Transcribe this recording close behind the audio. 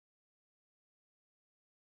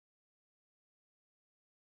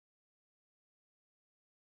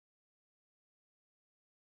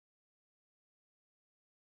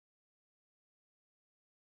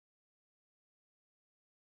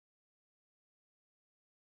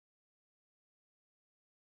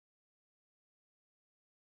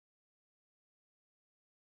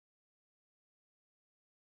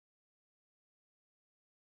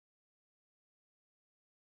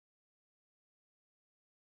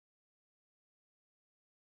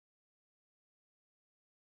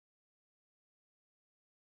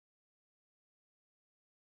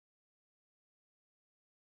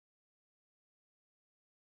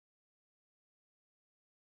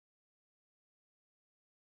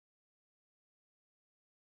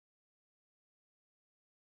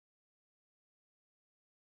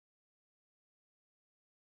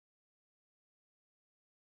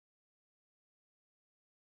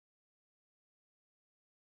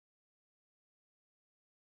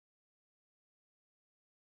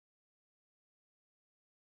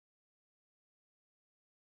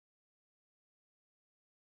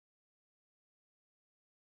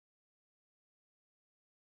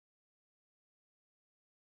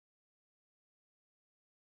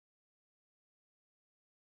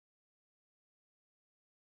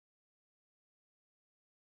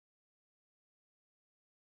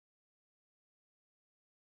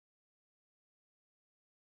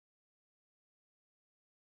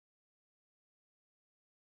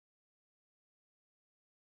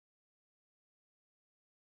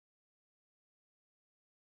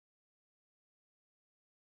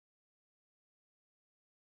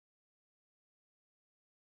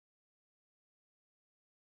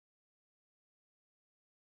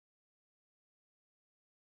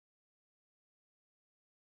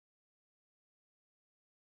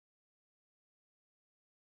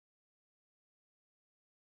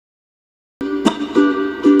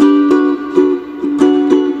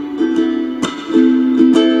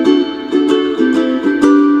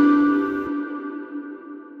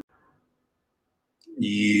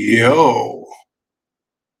Yo,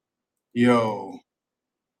 yo,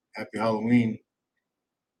 happy Halloween.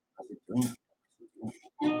 How's it going?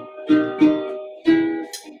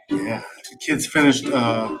 Yeah, the kids finished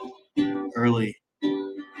early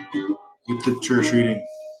with the trick or treating.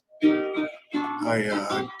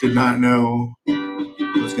 I did not know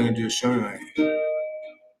I was going to do a show tonight,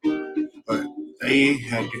 but they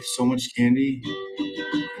had so much candy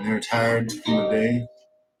and they were tired from the day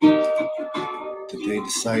that they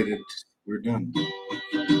decided we're done.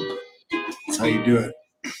 That's how you do it.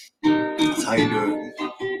 That's how you do it.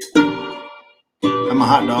 I'm a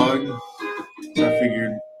hot dog, so I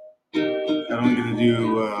figured I don't get to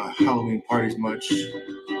do Halloween parties much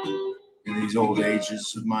in these old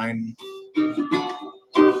ages of mine. So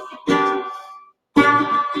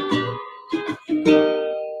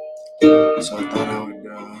I thought I would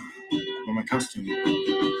wear my costume.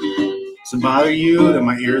 Does it bother you that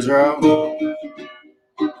my ears are out?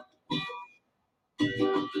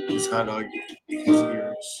 This hot dog has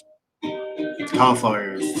ears. It's cauliflower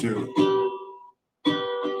ears too.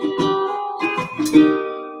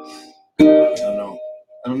 I don't know.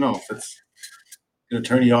 I don't know if it's gonna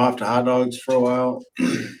turn you off to hot dogs for a while.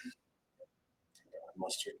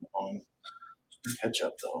 Mustard on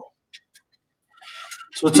ketchup though.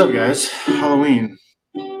 So what's up, guys? Halloween.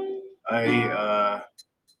 I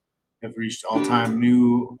have reached all-time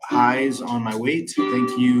new highs on my weight.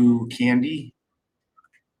 Thank you, Candy.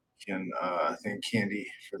 You can thank Candy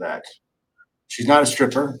for that. She's not a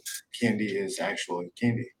stripper. Candy is actually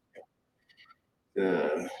Candy.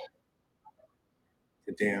 The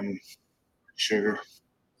damn sugar.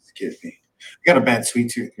 Excuse me. I got a bad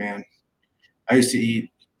sweet tooth, man. I used to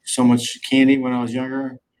eat so much candy when I was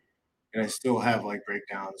younger, and I still have like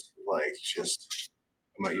breakdowns. Like just,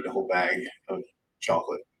 I might eat a whole bag of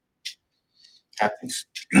chocolate. Happens.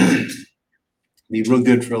 Be real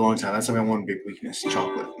good for a long time. That's my one big weakness: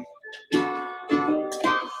 chocolate.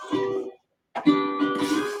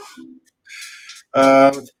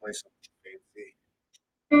 Let's play something fancy.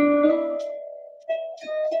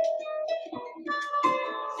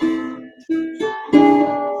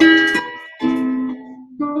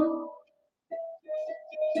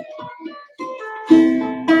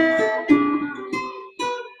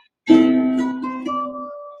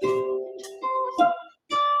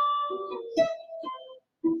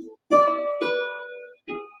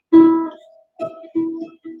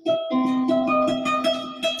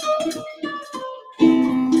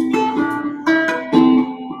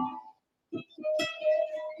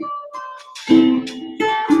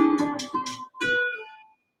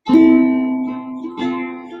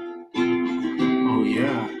 Oh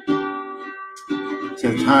yeah, it's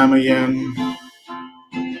that time again.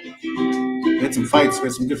 We had some fights. We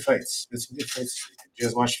had some good fights. We had some good fights. Did you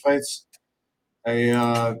guys watch the fights?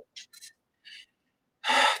 I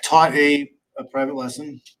taught a private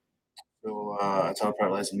lesson. So I taught a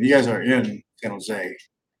private lesson. You guys are in San Jose.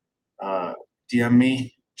 DM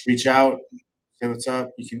me, reach out, say what's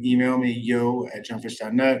up. You can email me,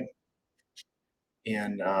 yo@jumpfish.net,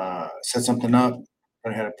 and set something up.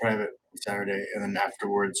 I had a private on Saturday, and then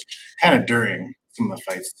afterwards, kind of during some of the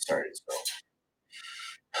fights started. So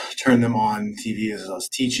turned them on TV as I was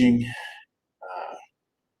teaching.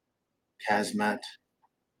 Kazmat,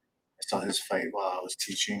 I saw his fight while I was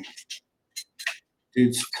teaching.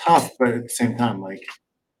 Dude's tough, but at the same time, like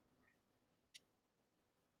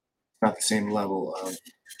not the same level of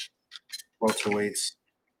welterweights,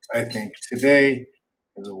 I think, today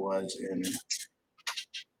as it was in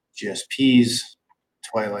GSP's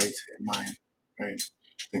Twilight and mine, right?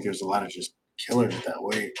 I think there's a lot of just killers at that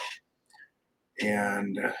weight.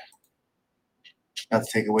 And not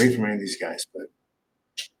to take away from any of these guys, but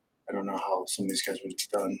I don't know how some of these guys would have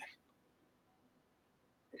done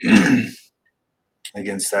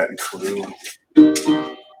against that crew.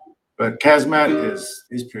 But Kazmat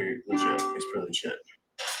is pretty legit. He's pretty legit.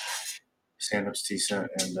 Stand up's decent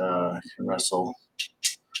and can wrestle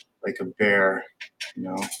like a bear, you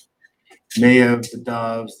know. Mayev, the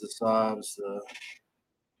Dobbs, the Sobs, the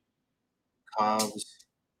Cobbs,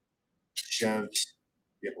 Chevs.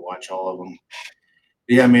 You have to watch all of them.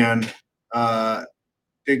 But yeah, man.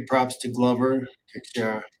 Big props to Glover.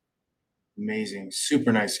 Teixeira. Amazing.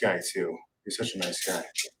 Super nice guy, too. He's such a nice guy.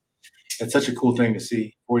 It's such a cool thing to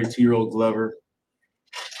see. 42-year-old Glover.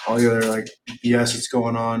 All the other, like, BS that's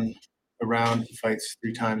going on around. He fights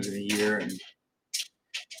 3 times in a year and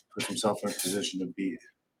puts himself in a position to beat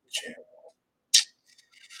the champ.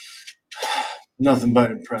 Nothing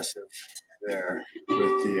but impressive there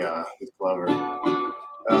with Glover.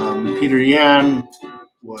 Peter Yan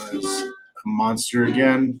was a monster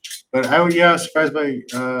again. But I was, yeah, surprised by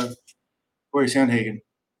Corey Sandhagen.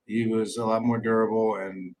 He was a lot more durable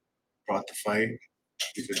and brought the fight.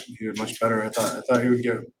 He did much better. I thought he would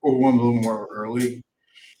get overwhelmed a little more early,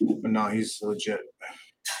 but no, he's legit.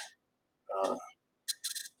 Uh,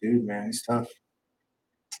 Dude, man, he's tough.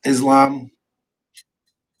 Islam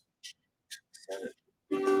said it.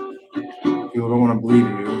 People don't want to believe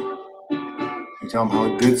you. You tell them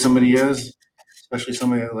how good somebody is, especially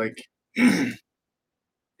somebody that like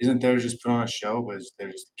isn't there to just put on a show, but is there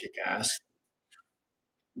just to kick ass.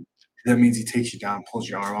 That means he takes you down, pulls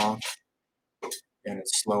your arm off, and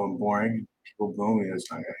it's slow and boring. People boom, he does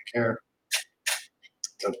not gonna care.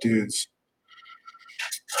 Tough dudes.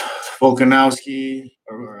 Volkanovski,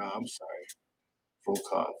 or I'm sorry,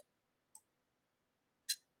 Volkov.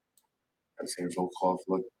 I'd say Volkov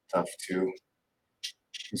looked tough too.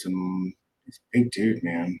 He's a big dude,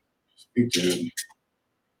 man. He's a big dude.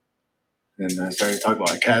 And I started talking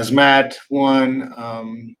about Kazmat one.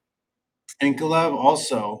 Ankalev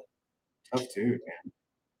also tough dude, man.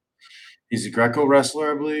 He's a Greco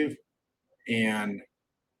wrestler, I believe, and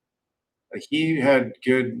like he had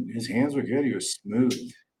good. His hands were good. He was smooth.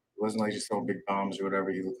 It wasn't like just throwing big bombs or whatever.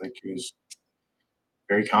 He looked like he was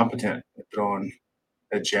very competent at throwing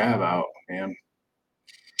a jab out, man.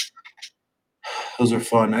 Those are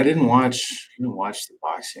fun. I didn't watch the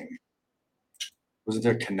boxing. Was it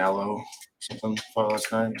there Canelo or something fought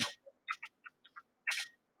last night?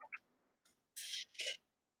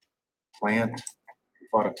 Plant. He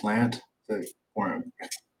fought a plant. The, or,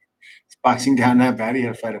 boxing down that bad, he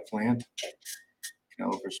had to fight a plant.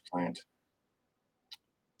 Canelo versus plant.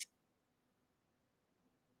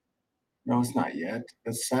 No, it's not yet.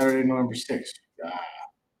 That's Saturday, November 6th. Ah,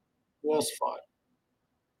 who else fought?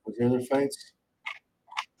 Was there other fights?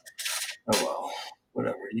 Oh well,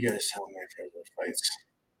 whatever. You guys tell me if there's other fights.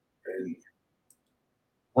 And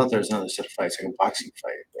I thought there was another set of fights, like a boxing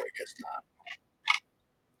fight, but I guess not.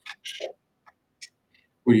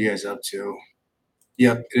 What are you guys up to?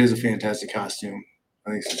 Yep, it is a fantastic costume.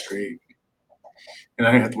 I think it's great. And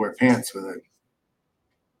I didn't have to wear pants with it.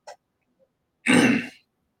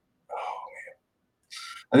 Oh,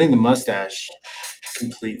 I think the mustache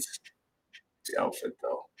completes the outfit,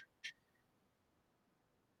 though.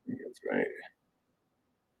 I think that's right.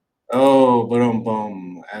 Oh, boom,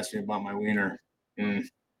 boom. Ask me about my wiener. Mm.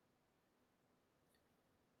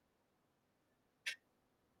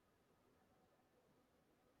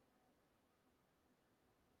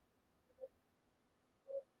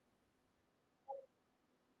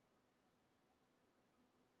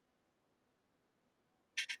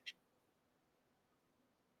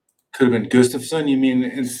 Could have been Gustafson. You mean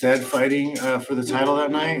instead fighting for the title that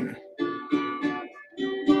night?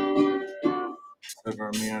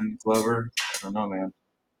 Over man Glover. I don't know, man.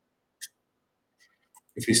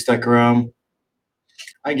 If he stuck around,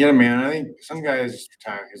 I get it, man. I think some guys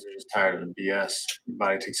retire because they're just tired of the BS. Your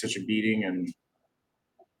body takes such a beating, and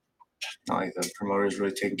not like the promoters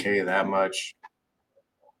really taking care of you that much.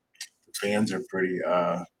 The fans are pretty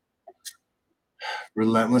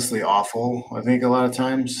relentlessly awful. I think a lot of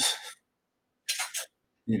times,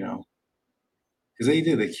 you know, because they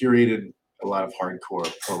did. They curated a lot of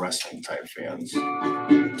hardcore pro wrestling type fans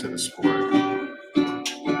to the sport,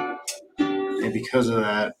 and because of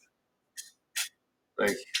that,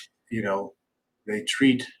 like you know, they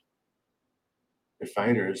treat the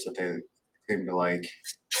fighters that they claim to like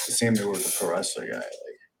the same they were with the pro wrestler guy.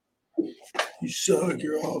 Like, you suck,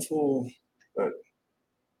 you're awful, but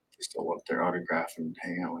they still want their autograph and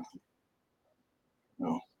hang out with them.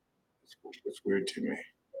 No, it's weird to me.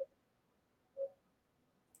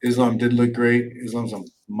 Islam did look great. Islam's a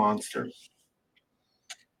monster.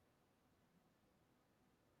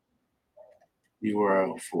 You are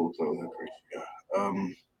a fool, though. Yeah.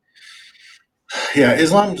 Yeah,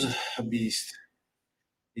 Islam's a beast.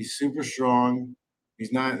 He's super strong.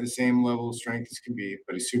 He's not at the same level of strength as can be,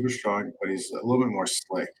 but he's super strong. But he's a little bit more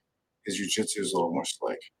slick. His jujitsu is a little more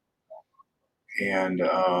slick, and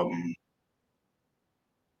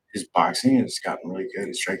his boxing has gotten really good.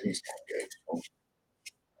 His striking is gotten good. So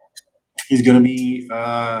he's going to be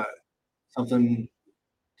something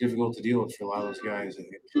difficult to deal with for a lot of those guys. I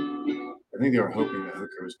think they were hoping that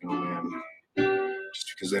Hooker was going to win, just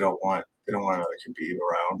because they don't want another Khabib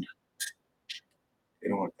around. They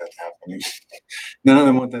don't want that to happen. None of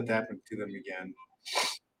them want that to happen to them again.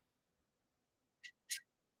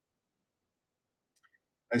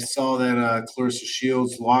 I saw that Clarissa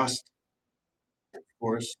Shields lost. Of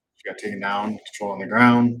course, she got taken down, control on the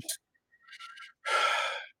ground.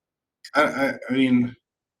 I mean,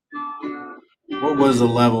 what was the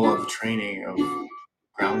level of training of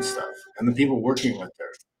ground stuff and the people working with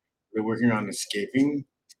her? they're working on escaping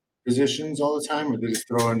positions all the time, or they just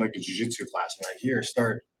throw in like a jujitsu class and like, here,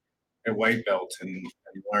 start at white belt and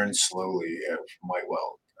learn slowly from white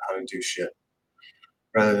belt how to do shit,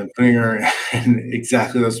 rather than putting her in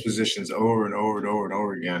exactly those positions over and over and over and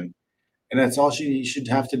over again. And that's all she should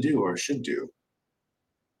have to do or should do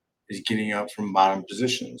is getting up from bottom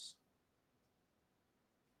positions.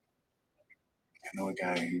 I know a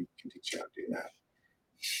guy who can teach you how to do that.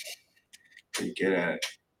 Pretty good at it.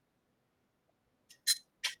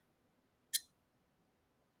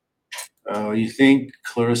 Oh, you think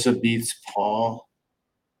Clarissa beats Paul?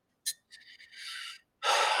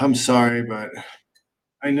 I'm sorry, but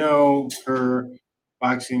I know her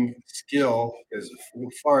boxing skill is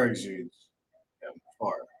far exudes. Yeah,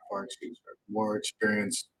 far exudes her. More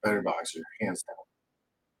experienced, better boxer, hands down.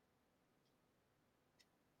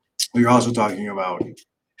 We're also talking about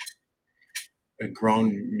a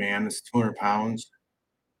grown man that's 200 pounds,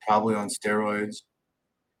 probably on steroids,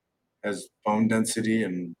 has bone density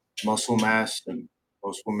and muscle mass that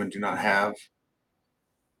most women do not have.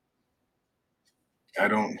 I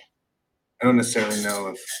don't I don't necessarily know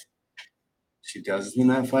if she does win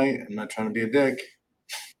that fight. I'm not trying to be a dick,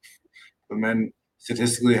 but men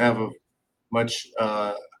statistically have a much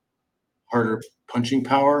harder punching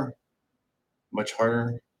power, much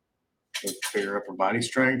harder with bigger upper body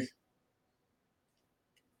strength.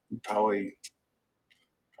 You probably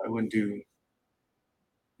wouldn't do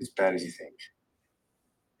as bad as you think.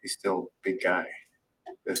 He's still a big guy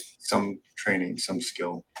with some training, some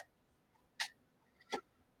skill.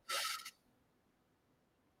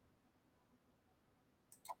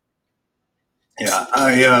 Yeah,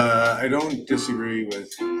 I don't disagree with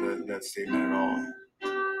that statement at all.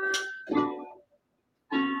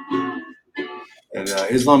 And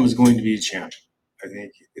Islam is going to be a champ. I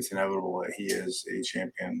think it's inevitable that he is a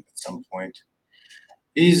champion at some point.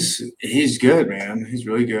 He's good, man. He's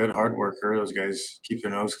really good, hard worker. Those guys keep their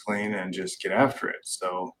nose clean and just get after it.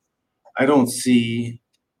 So I don't see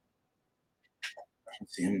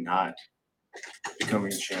him not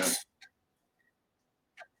becoming a champ.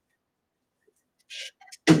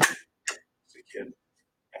 As a kid,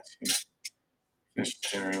 ask him, finish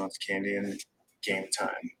dinner, he wants candy, and game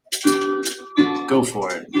time. Go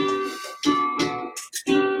for it.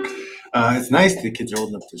 It's nice that the kids are old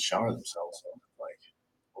enough to shower themselves. So like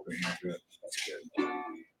over here, good. That's good.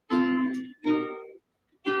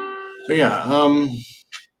 So yeah,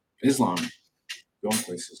 Islam going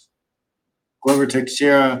places. Glover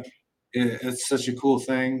Teixeira, it's such a cool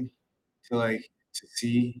thing to like to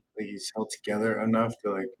see. Like he's held together enough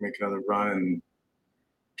to like make another run and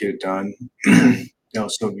get it done. That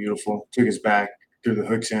was so beautiful. Took his back, threw the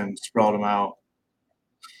hooks in, sprawled him out.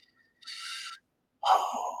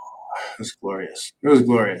 Oh, it was glorious. It was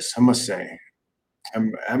glorious, I must say.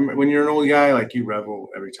 When you're an old guy, like you revel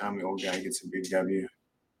every time the old guy gets a big W.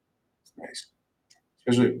 It's nice,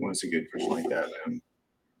 especially when it's a good person like that, man.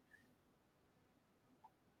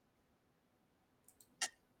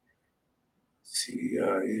 Let's see,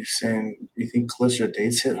 you're saying you think Clarissa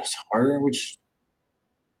dates it harder? Which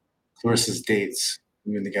Clarissa's dates?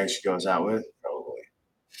 You mean the guy she goes out with? Probably.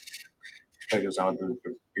 She probably goes out with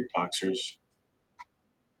the big boxers.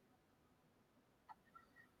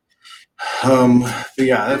 But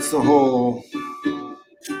yeah, that's the whole.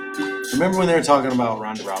 Remember when they were talking about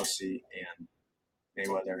Ronda Rousey and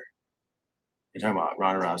Mayweather? You're talking about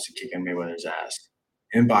Ronda Rousey kicking Mayweather's ass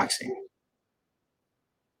in boxing.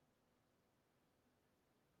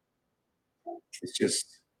 It's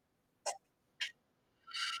just,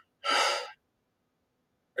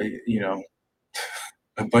 you know,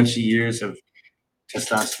 a bunch of years of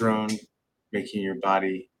testosterone making your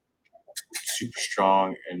body super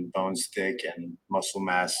strong and bones thick and muscle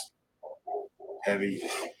mass heavy.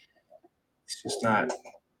 It's just not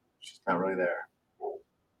really there.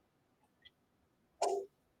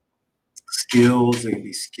 Skills, they can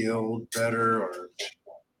be skilled better or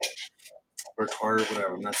work harder,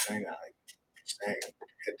 whatever. I'm not saying that. I'm saying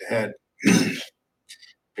head to head,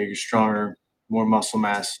 bigger, stronger, more muscle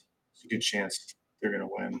mass. It's a good chance they're gonna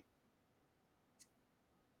win.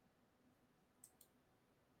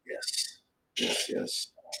 Yes. Yes,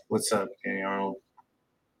 yes. What's up, Danny Arnold?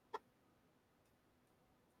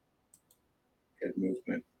 Good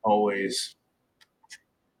movement. Always.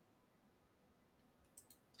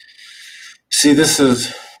 See, it's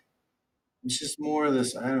just more of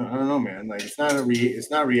this. I don't know, man. Like it's not reality.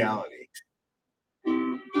 It's not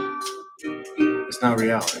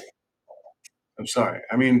reality. I'm sorry.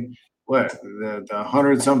 I mean, what the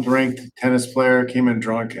hundred something ranked tennis player came in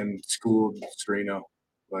drunk and schooled Serena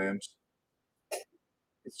Williams.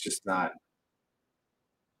 It's just not.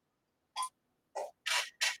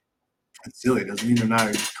 It's silly. It doesn't mean they're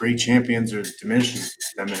not great champions or diminishes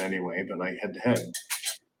them in any way, but like head to head,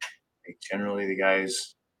 like generally the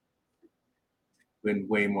guys win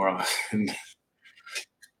way more often.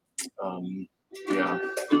 um, yeah.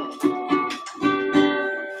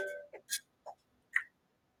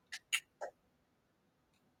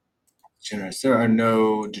 Degenerates. There are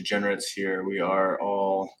no degenerates here. We're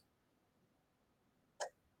all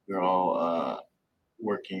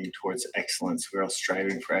working towards excellence. We're all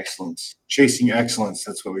striving for excellence, chasing excellence.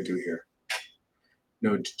 That's what we do here.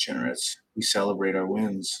 No degenerates. We celebrate our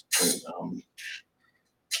wins, but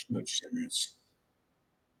no degenerates.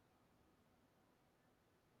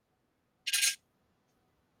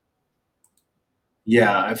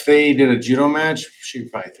 Yeah, if they did a judo match,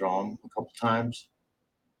 she'd probably throw them a couple times.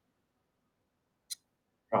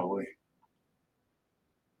 Probably.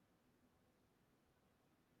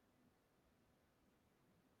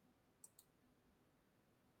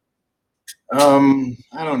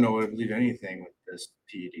 I don't know what to believe anything with this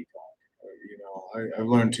PED talk. I've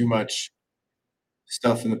learned too much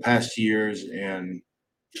stuff in the past years, and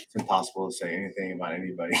it's impossible to say anything about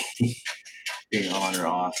anybody being on or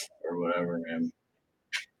off or whatever. And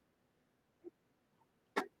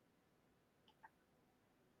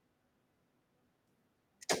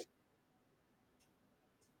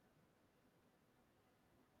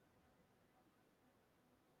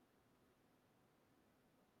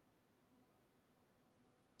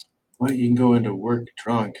well, you can go into work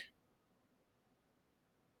drunk.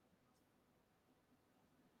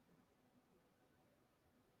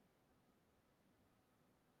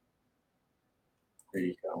 There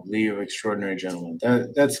you go. League of Extraordinary Gentlemen.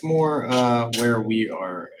 That's more where we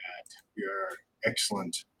are at. We are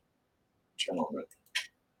excellent gentlemen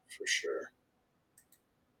for sure.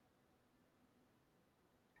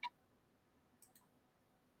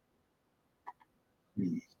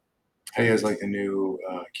 Hmm. How you guys like the new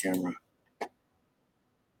camera?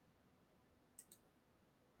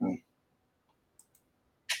 Oh, I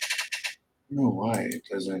don't know why it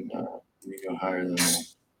doesn't let me go higher than I'm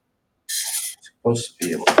supposed to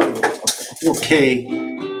be able to. Okay.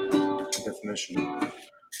 Definition.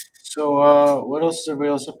 So, what else is everybody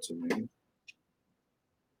else up to, man?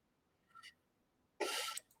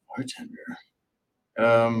 Bartender.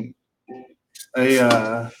 Um,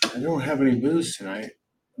 I don't have any booze tonight,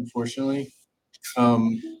 unfortunately.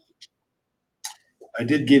 Um, I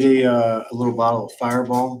did get a little bottle of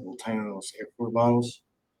Fireball, little tiny little airport bottles.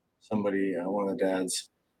 Somebody, one of the dads,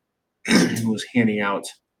 was handing out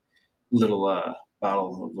little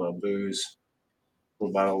bottle of booze,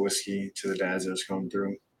 little bottle of whiskey to the dads that was coming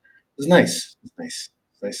through. It was nice. It was nice.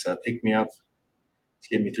 Nice pick me up to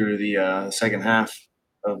get me through the second half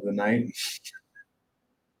of the night.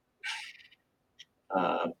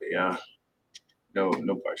 But yeah, no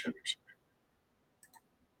bartenders.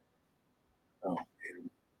 Oh,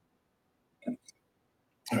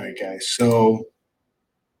 all right, guys. So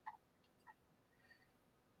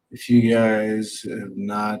if you guys have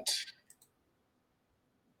not,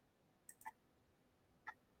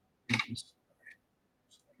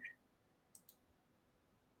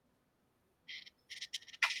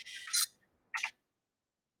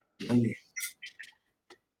 maybe,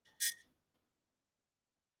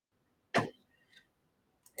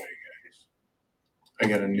 I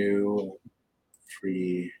got a new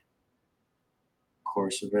free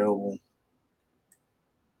course available.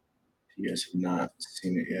 If you guys have not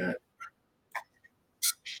seen it yet,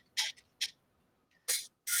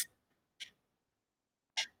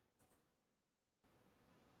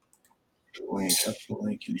 link. I'll put a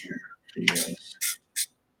link in here for you guys.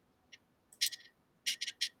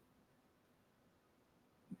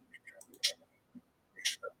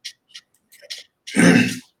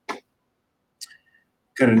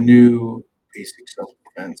 Got a new basic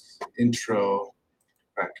self-defense intro to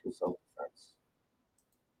practical self-defense.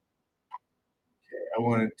 Okay, I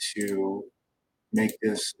wanted to make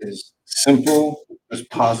this as simple as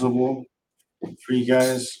possible for you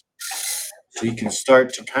guys so you can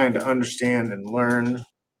start to kind of understand and learn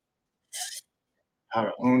how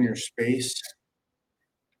to own your space,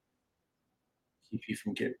 keep you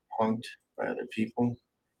from getting punked by other people,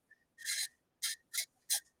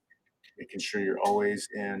 making sure you're always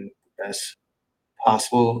in the best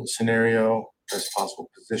possible scenario, best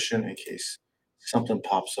possible position in case something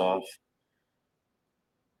pops off.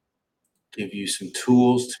 Give you some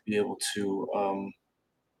tools to be able to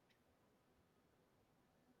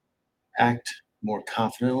act more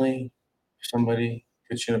confidently if somebody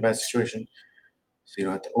puts you in a bad situation. So you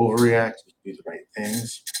don't have to overreact, you can do the right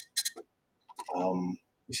things. You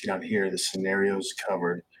see down here, the scenarios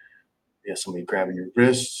covered. You have somebody grabbing your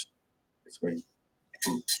wrist, It's where you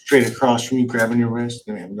come straight across from you, grabbing your wrist.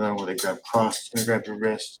 Then we have another one where they grab across and grab your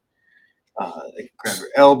wrist. They can grab your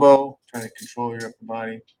elbow, trying to control your upper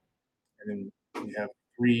body. And then we have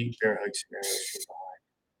three bear hug scenarios from behind.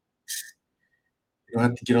 You don't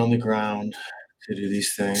have to get on the ground to do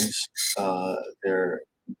these things. They're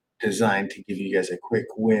designed to give you guys a quick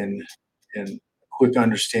win and a quick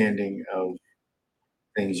understanding of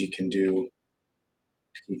things you can do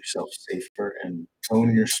to keep yourself safer and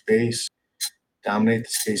own your space, dominate the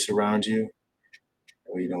space around you,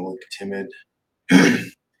 that way you don't look timid.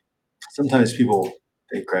 Sometimes people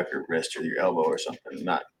they grab your wrist or your elbow or something,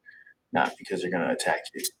 not because they're gonna attack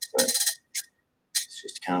you, but it's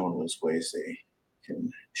just kind of one of those ways they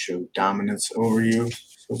can show dominance over you.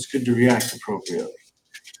 So it's good to react appropriately.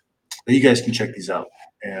 But you guys can check these out,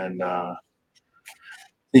 and I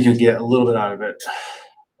think you'll get a little bit out of it,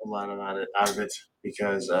 a lot out of it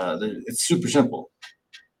because it's super simple,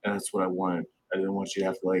 and that's what I wanted. I didn't want you to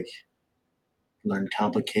have to like learn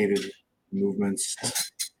complicated movements,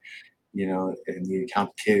 and need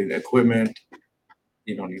complicated equipment.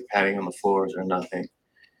 You don't need padding on the floors or nothing.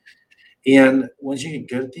 And once you get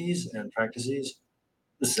good at these and practice these,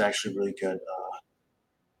 this is actually a really good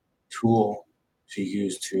tool to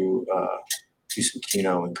use to do some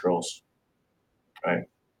keno and curls, right?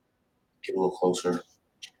 Get a little closer,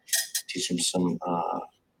 teach them some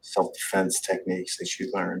self defense techniques that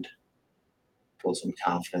you learned, build some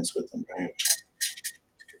confidence with them, right?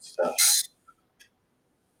 Good stuff.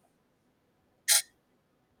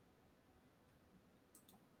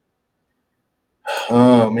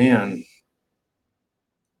 Oh man,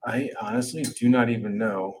 I honestly do not even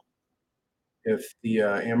know if the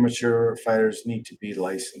amateur fighters need to be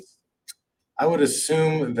licensed. I would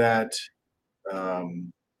assume that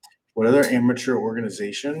um, whatever amateur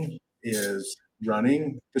organization is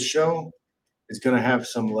running the show is going to have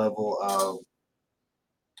some level of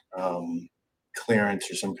clearance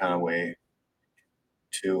or some kind of way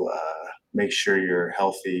to make sure you're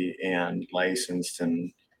healthy and licensed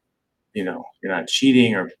and you're not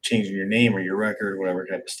cheating or changing your name or your record or whatever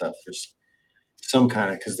type of stuff. There's some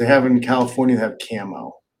kind of because they have in California they have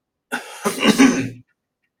camo.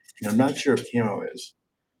 And I'm not sure if camo is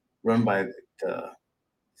run by the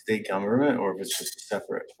state government or if it's just a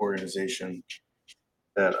separate organization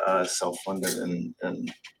that self-funded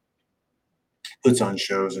and puts on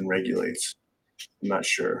shows and regulates. I'm not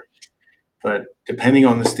sure, but depending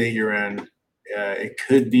on the state you're in, it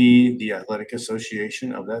could be the athletic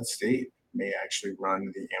association of that state may actually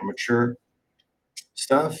run the amateur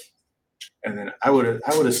stuff, and then I would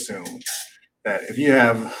assume that if you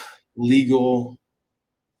have legal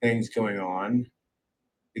things going on,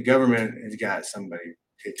 the government has got somebody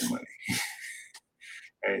taking money,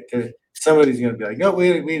 right? Somebody's going to be like, no,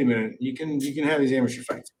 wait a minute, you can have these amateur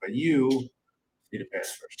fights, but you need to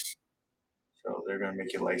pass first. So they're going to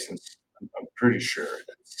make you licensed. I'm pretty sure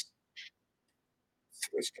that's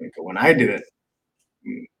the way it's going to go. When I did it,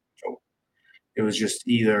 mm, oh, it was just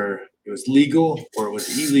either it was legal or it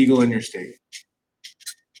was illegal in your state.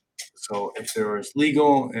 So if there was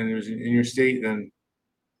legal and it was in your state, then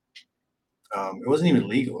it wasn't even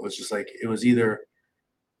legal. It was just like it was either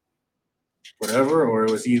whatever or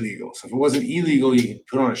it was illegal. So if it wasn't illegal, you could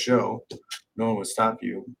put on a show. No one would stop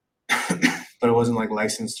you. But it wasn't like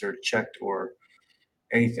licensed or checked or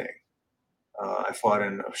anything. I fought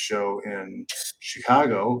in a show in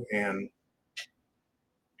Chicago, and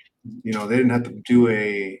they didn't have to do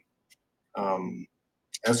a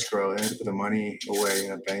escrow. They had to put the money away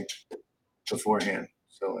in a bank beforehand.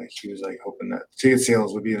 So like he was like hoping that ticket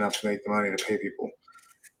sales would be enough to make the money to pay people.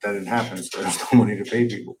 That didn't happen, so there's no money to pay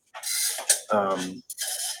people. Um,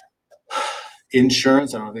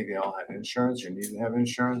 Insurance, I don't think they all had insurance or needed to have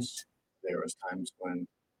insurance. There was times when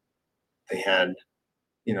they had,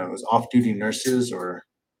 it was off-duty nurses or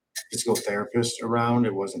physical therapists around.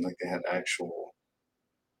 It wasn't like they had actual,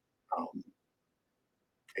 um,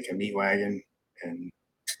 like a meat wagon and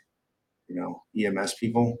EMS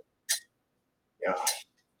people. Yeah,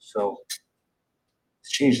 so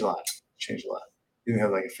it's changed a lot. Changed a lot. You didn't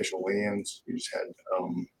have like official weigh-ins. You just had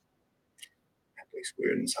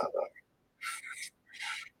weird and hot dog.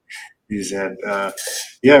 You just had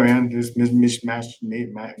yeah, man, just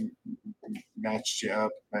matched you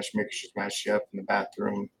up. Matchmakers just matched you up in the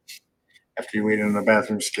bathroom after you waited on the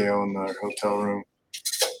bathroom scale in the hotel room.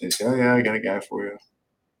 They say, "Oh yeah, I got a guy for you."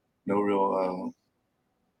 No real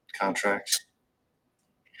contracts,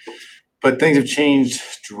 but things have changed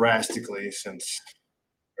drastically since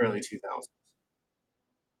early 2000s.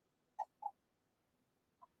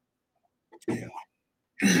 Yeah.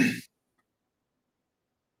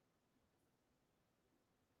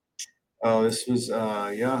 Oh, this was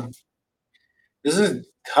yeah. This is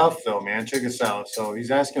tough though, man. Check this out. So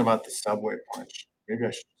he's asking about the subway punch. Maybe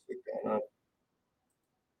I should look that up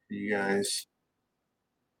for you guys.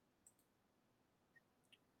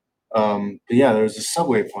 But yeah, there was a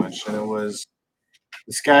subway punch, and it was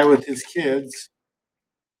this guy with his kids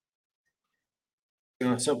in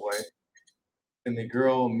a subway, and the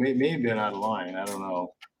girl may have been out of line. I don't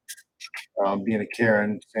know, being a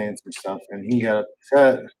Karen, saying some stuff, and he got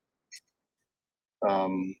upset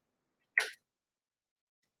um,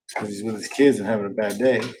 because he's with his kids and having a bad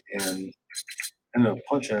day, and ended up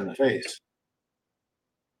punching her in the face.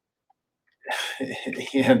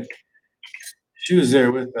 And she was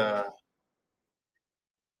there with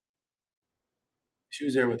she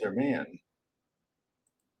was there with her man.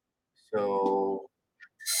 So,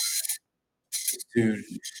 dude,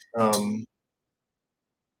 um,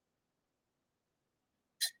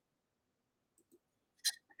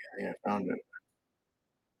 I think I found it.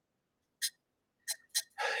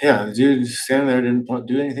 Yeah, the dude standing there didn't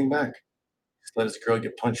do anything back. Just let his girl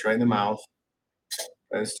get punched right in the mouth.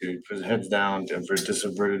 This dude put his heads down, just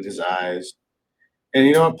averted his eyes. And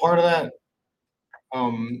you know what? Part of that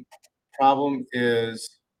um, problem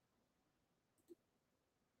is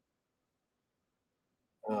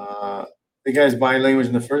uh, the guy's body language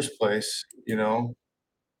in the first place. You know,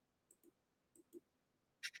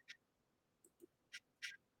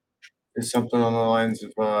 is something on the lines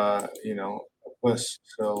of a puss.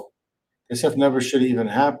 So this stuff never should have even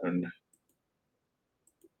happened. I'm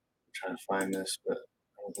trying to find this, but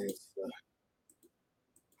I don't think it's the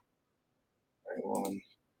right one.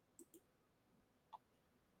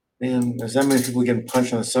 Man, there's that many people getting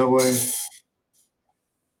punched on the subway.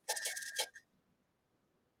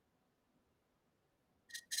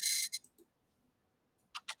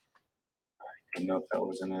 I don't know if that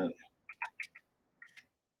wasn't it.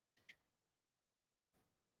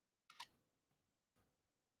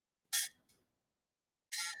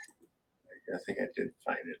 I think I did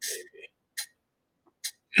find it, maybe.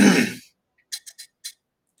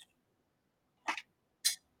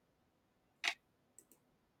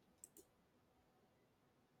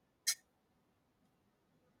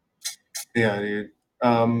 Yeah, dude.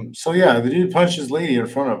 So yeah, the dude punched his lady in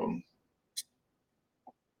front of him.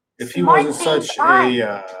 If he wasn't such a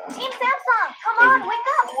Team Samsung, come on, wake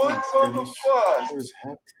up! What's all the fuss? What is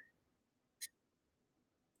happening?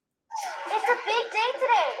 It's a big day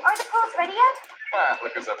today. Are the clothes ready yet?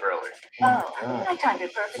 Look us up early. Oh, I timed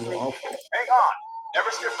it perfectly. This is awful. Hang on.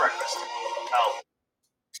 Never skip breakfast. Oh,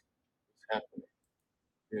 What's happening?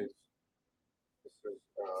 This is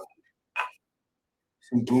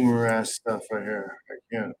some boomer ass stuff right here. I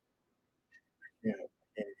can't handle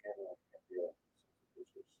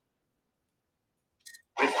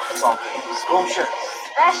something. Scrumptious.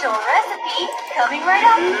 Special recipe coming right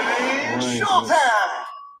up. Why is Showtime!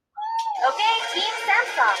 Okay, Team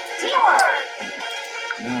Samsung, teamwork.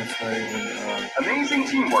 No, it's not even Amazing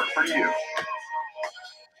teamwork for you.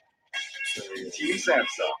 sorry. Team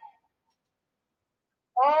Samsung.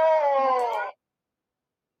 Oh.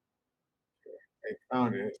 I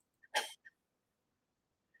found it.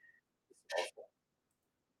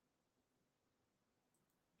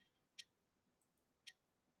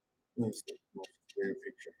 Let me see. Most clear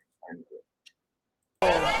picture. Find it.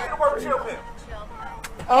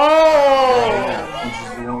 Oh. Yeah, this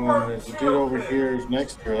is the woman. There's a dude over here is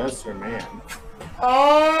next to her. That's her man. Oh.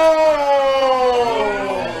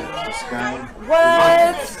 This guy.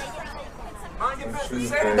 What?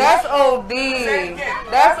 That's OD.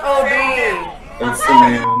 That's OD. That's the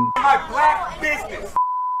man. My black business.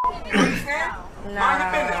 You understand?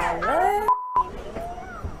 Nah, what?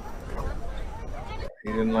 He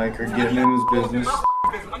didn't like her getting in his business.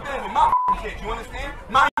 I'm dealing with my kids. You understand?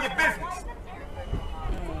 Mind your business.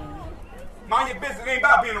 Mind your business. It ain't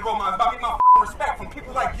about being a role model. It's about getting my respect from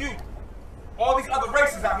people like you. All these other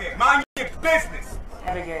races out here. Mind your business.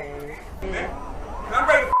 Abigail. Man. I'm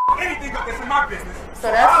ready to anything up that's in my business.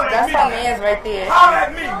 So that's my man's right there. Holler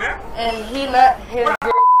at me, man. And he let his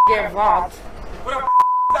girl get robbed. When I'm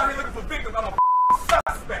out here looking for victims, I'm a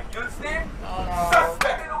suspect. You understand? Oh no.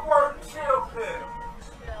 Suspect. In the word chill pill.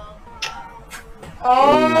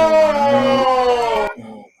 Oh. Oh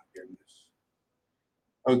my goodness.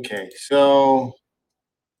 Okay, so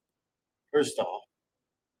first off,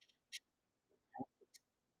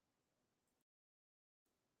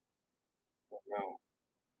 no.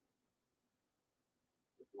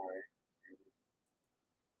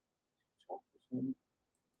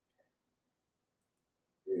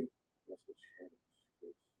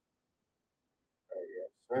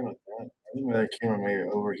 Sorry about that. I think my camera may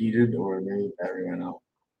have overheated or maybe the battery went out.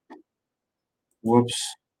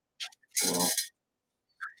 Whoops. Well,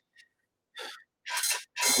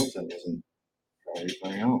 I hope that doesn't try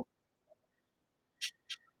anything out.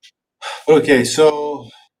 Okay, so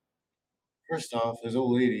first off, this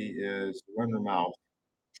old lady is running her mouth,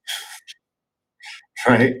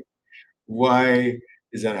 right? Why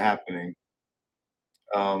is that happening?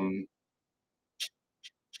 Um,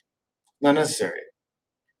 Not necessary.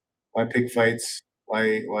 Why pick fights?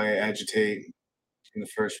 Why agitate in the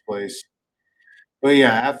first place? But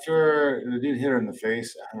yeah, after the dude hit her in the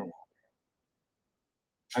face, I don't know.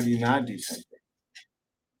 How do you not do something?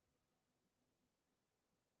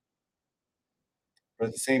 But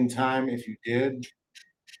at the same time, if you did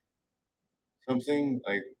something,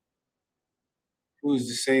 like who's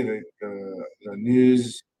to say that the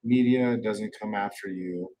news media doesn't come after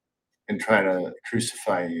you and try to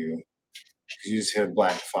crucify you because you just hit a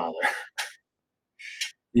black father,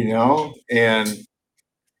 you know? And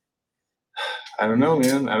I don't know,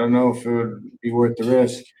 man. I don't know if it would be worth the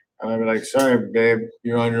risk. I might be like, sorry, babe,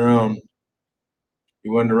 you're on your own.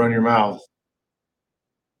 You wanted to run your mouth.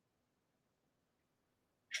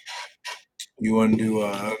 You wanted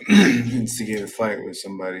to instigate a fight with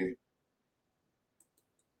somebody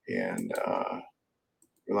and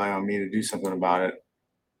rely on me to do something about it.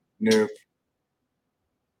 Nope.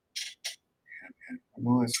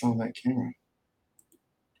 Oh, it's on that camera.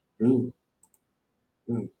 Ooh,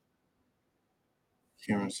 ooh.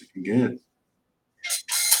 Camera's looking good.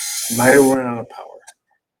 Might have run out of power.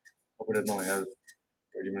 Hope it doesn't only have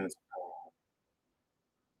 30 minutes of power.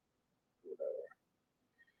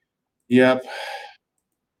 Yep. It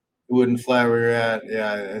wouldn't fly where you're at.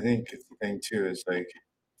 Yeah, I think the thing too is like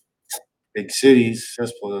big cities,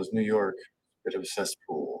 cesspool, those New York, bit of a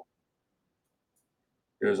cesspool.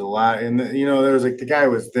 There's a lot, and there was like the guy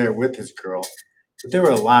was there with his girl, but there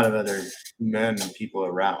were a lot of other men and people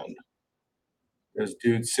around. There's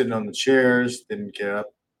dudes sitting on the chairs, didn't get up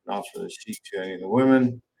and offer their seat to any of the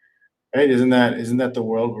women. Right? Isn't that the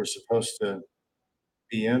world we're supposed to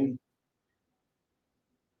be in?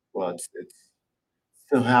 Well, it's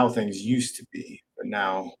still how things used to be, but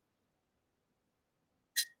now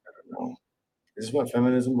I don't know. Is this what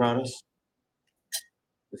feminism brought us?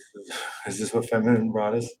 This is, is this what feminism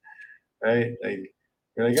brought us? Right? Like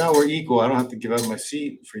you're like, oh, we're equal. I don't have to give up my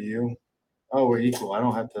seat for you. Oh, we're equal. I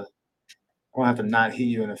don't have to not hit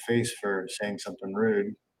you in the face for saying something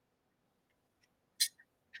rude.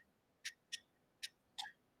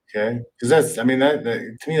 Okay, because I mean, that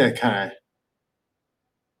to me, that kind of,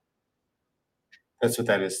 that's what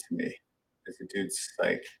that is to me. Is the dude's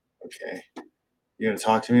like, okay, you're gonna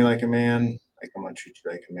talk to me like a man, like I'm gonna treat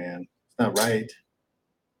you like a man. It's not right,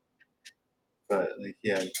 but like,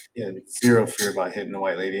 yeah, zero fear about hitting a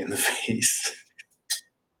white lady in the face.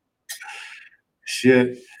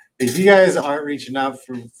 Shit. If you guys aren't reaching out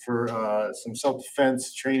for some self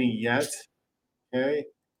defense training yet, okay,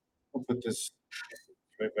 I'll put this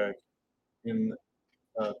right back in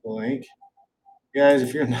the link. Guys,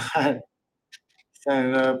 if you're not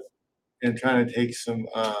signing up and trying to take some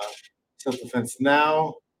self defense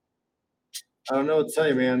now, I don't know what to tell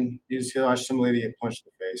you, man. You just gotta watch some lady get punched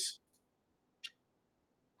in the face.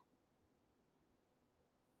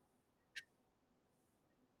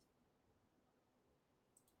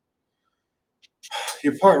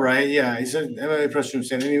 You're part right, yeah. He said, MMA press room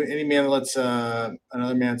saying any man that lets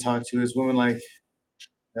another man talk to his woman like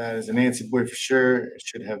that is a Nancy boy for sure. It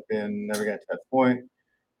should have been never got to that point.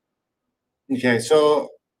 Okay, so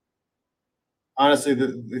honestly,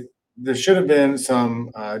 there should have been some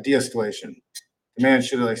de-escalation. The man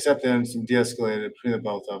should have accepted and some de-escalated between the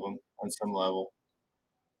both of them on some level,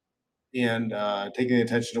 and taking the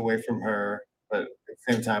attention away from her, but at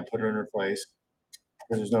the same time put her in her place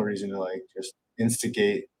because there's no reason to like just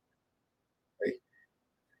instigate. Like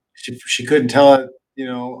she couldn't tell it, you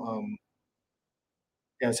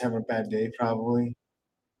guys having a bad day probably.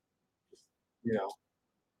 You know,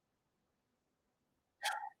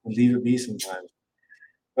 leave it be sometimes.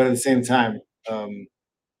 But at the same time, um,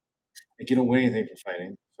 like you don't win anything for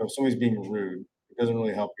fighting. So if somebody's being rude, it doesn't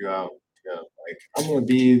really help you out. Like I'm gonna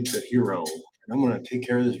be the hero and I'm gonna take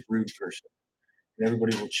care of this rude person and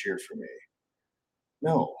everybody will cheer for me.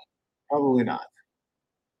 No, probably not.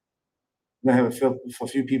 You might have a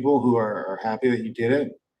few people who are happy that you did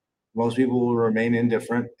it. Most people will remain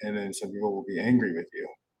indifferent, and then some people will be angry with you.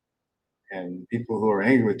 And people who are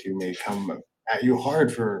angry with you may come at you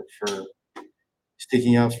hard for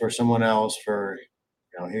sticking up for someone else, for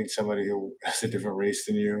hitting somebody who has a different race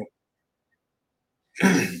than you.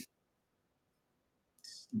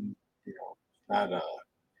 Not a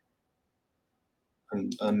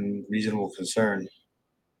unreasonable concern.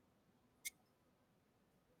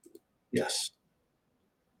 Yes.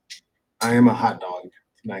 I am a hot dog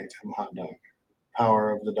tonight. I'm a hot dog.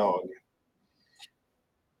 Power of the dog.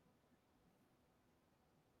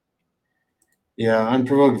 Yeah,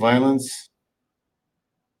 unprovoked violence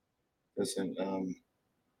doesn't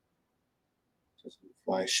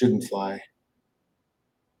fly. Shouldn't fly.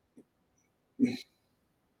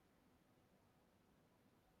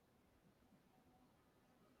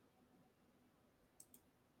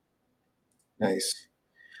 Nice.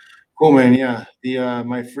 Cool, man. Yeah, the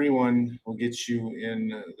my free one will get you in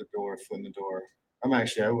the door, foot in the door. I'm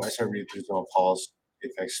actually I started reading through all Paul's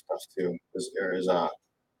effects stuff too.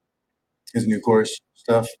 His new course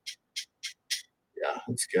stuff. Yeah,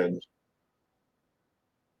 it's good.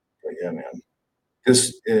 But yeah, man,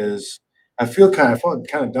 this is. I felt kind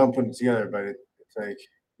of dumb putting it together, but it's like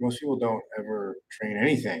most people don't ever train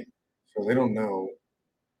anything, so they don't know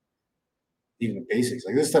even the basics.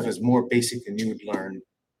 Like this stuff is more basic than you would learn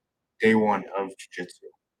day one of jujitsu.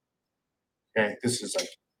 Okay, this is like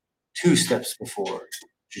 2 steps before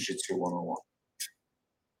jujitsu 101.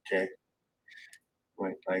 Okay,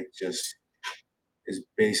 like just as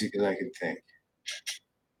basic as I could think.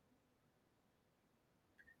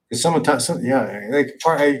 Because yeah, like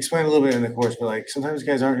I explained a little bit in the course, but like sometimes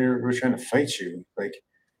guys aren't here, we're trying to fight you. Like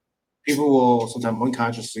people will sometimes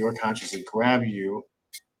unconsciously or consciously grab you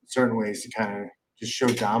in certain ways to kind of just show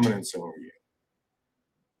dominance over you.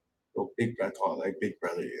 I call it like big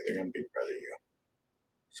brother you. They're gonna big brother you.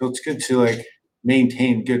 So it's good to like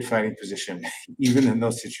maintain good fighting position, even in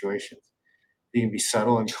those situations. You can be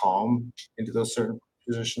subtle and calm into those certain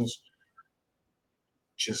positions.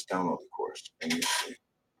 Just download the course and you see.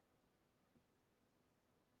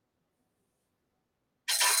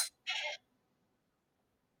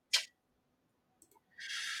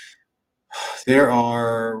 There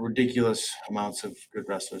are ridiculous amounts of good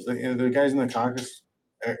wrestlers. The guys in the Caucasus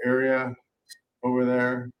area over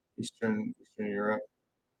there, Eastern Europe,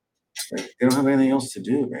 like, they don't have anything else to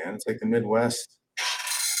do, man. It's like the Midwest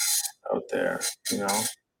out there, you know.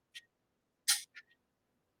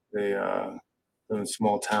 They live in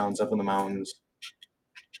small towns up in the mountains,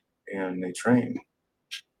 and they train.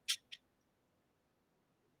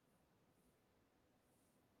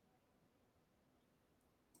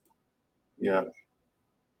 Yeah.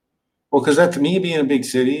 Well, because that to me being a big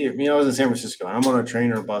city, I was in San Francisco, and I'm on a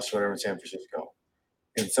train or a bus or whatever in San Francisco,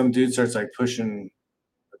 and some dude starts like pushing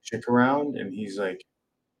a chick around, and he's like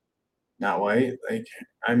not white. Like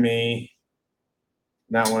I may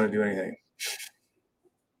not want to do anything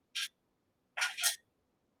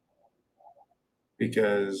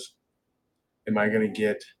because am I going to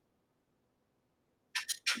get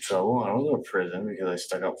in trouble? I don't go to prison because I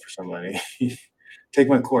stuck up for somebody. Take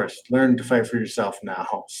my course. Learn to fight for yourself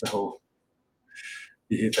now. So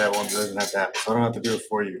you hit that one, doesn't have to happen. So I don't have to do it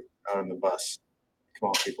for you out on the bus. Come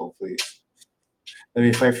on, people, please. Let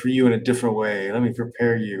me fight for you in a different way. Let me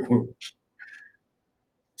prepare you.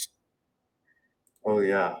 Oh,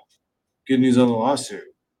 yeah. Good news on the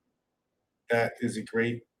lawsuit. That is a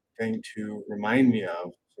great thing to remind me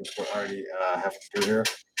of since we're already halfway through here.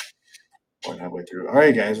 One halfway through. All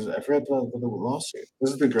right, guys. I forgot the lawsuit.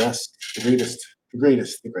 This is the greatest.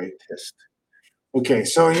 Okay,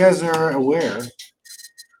 so you guys are aware.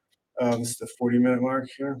 This is the 40-minute mark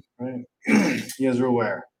here, right? You guys are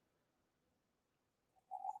aware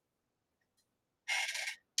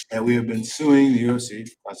that we have been suing the UFC,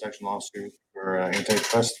 class action lawsuit, for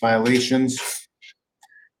antitrust violations.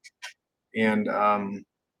 And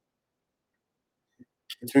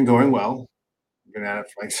it's been going well. We've been at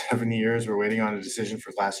it for like 7 years. We're waiting on a decision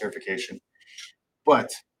for class certification.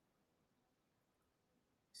 But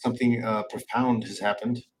something profound has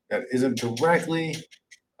happened that isn't directly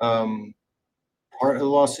part of the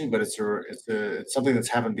lawsuit, but it's something that's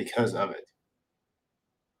happened because of it.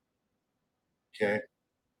 Okay.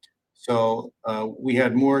 So we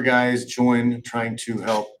had more guys join trying to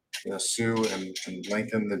help sue and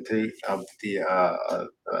lengthen the date of the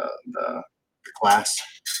class,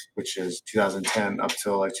 which is 2010 up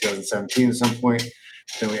till like 2017 at some point.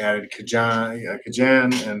 Then we added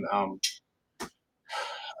Kajan and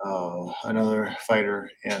another fighter,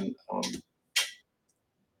 and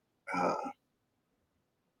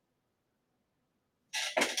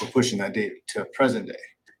we're pushing that date to present day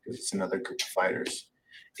because it's another group of fighters.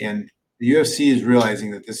 And the UFC is realizing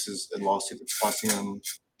that this is a lawsuit that's costing them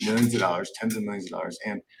millions of dollars, tens of millions of dollars,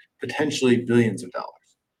 and potentially billions of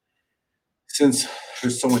dollars. Since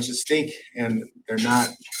there's so much at stake and they're not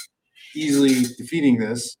easily defeating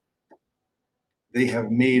this, they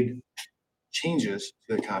have made changes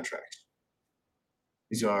to the contracts.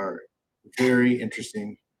 These are very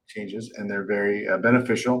interesting changes, and they're very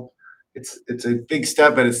beneficial it's a big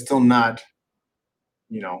step, but it's still not,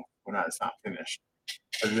 it's not finished.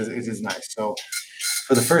 But it is nice. So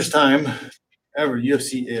for the first time ever,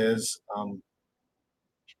 UFC is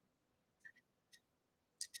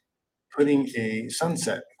putting a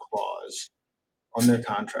sunset clause on their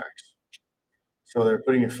contracts. So they're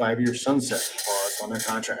putting a 5-year sunset clause on their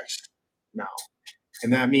contracts now.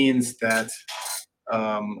 And that means that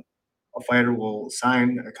a fighter will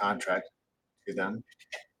sign a contract to them,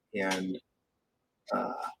 and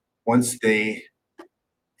once they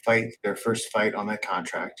fight their first fight on that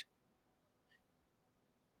contract,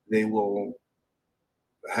 they will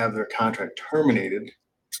have their contract terminated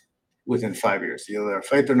within 5 years. They'll either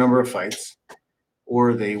fight their number of fights,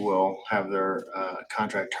 or they will have their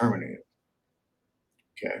contract terminated.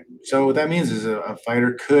 Okay, so what that means is a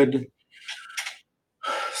fighter could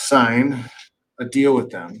sign a deal with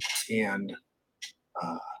them and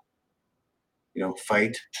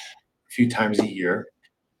fight a few times a year.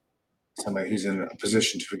 Somebody who's in a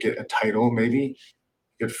position to get a title maybe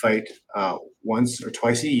could fight once or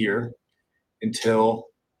twice a year until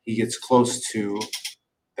he gets close to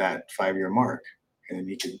that 5-year mark, and then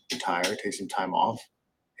he could retire, take some time off,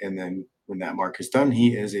 and then when that mark is done,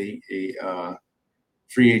 he is a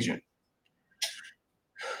free agent.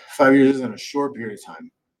 5 years isn't a short period of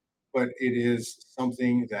time, but it is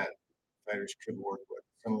something that fighters could work with.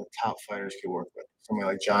 Some of the top fighters could work with. Somebody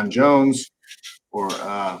like John Jones or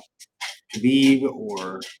Khabib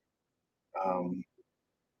or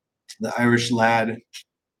the Irish lad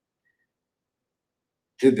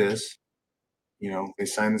did this. They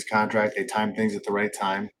signed this contract. They timed things at the right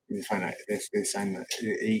time. You find out they signed an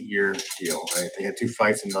 8-year deal, right? They had 2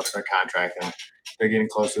 fights in their contract, and they're getting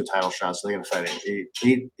close to a title shot, so they got to fight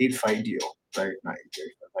an 8-fight deal, right? Not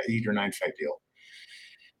 8 or 9 fight deal.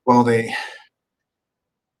 Well, they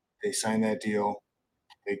sign that deal.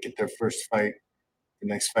 They get their first fight. The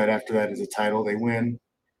next fight after that is a title. They win,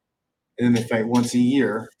 and then they fight once a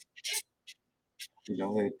year. They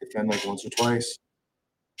defend like once or twice,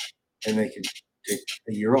 and they can take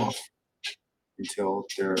a year off until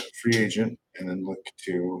they're a free agent and then look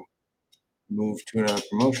to move to another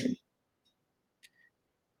promotion.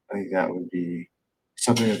 I think that would be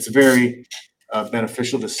something that's very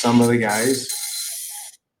beneficial to some of the guys.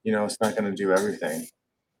 It's not going to do everything,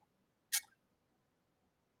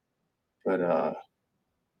 but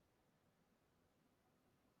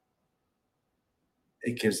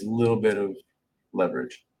it gives a little bit of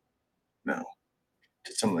leverage now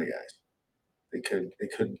to some of the guys. They could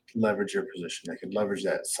leverage your position. They could leverage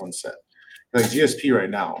that sunset. Like GSP right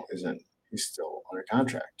now he's still under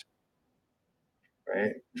contract,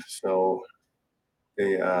 right? So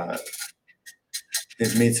they've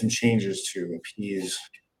made some changes to appease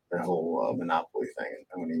the whole monopoly thing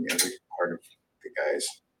and owning every part of the guys.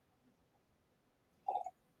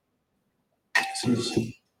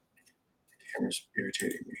 The camera's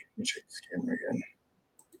irritating me. Let me check this camera again.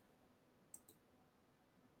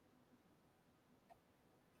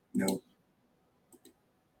 Nope.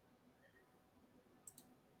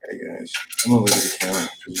 Hey guys, I'm gonna look at the camera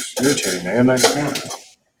because it's irritating. I got a nice camera.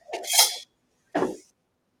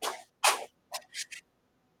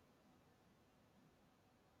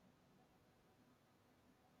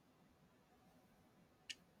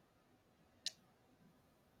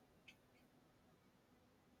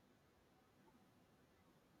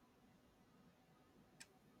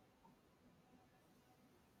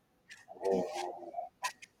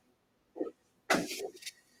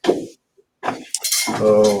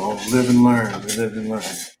 Oh, live and learn. We live and learn.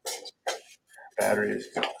 Battery is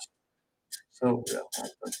exhausted. So yeah, I have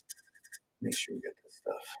to make sure we get this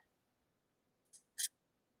stuff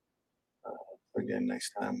plugged in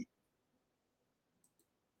next time.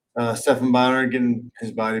 Stephan Bonner getting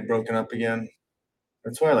his body broken up again.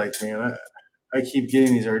 That's why I like, man. I keep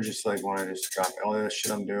getting these urges to like want to just drop all this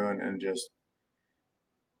shit I'm doing and just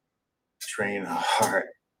train hard.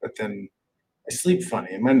 But then I sleep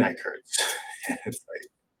funny and my neck hurts. It's like,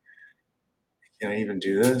 can I even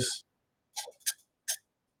do this?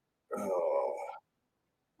 Oh.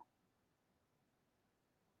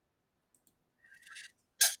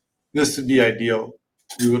 This would be ideal.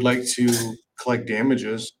 We would like to collect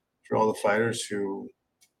damages for all the fighters who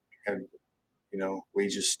had,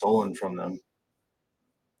 wages stolen from them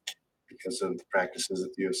because of the practices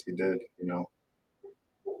that the UFC did,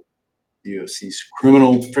 The UFC's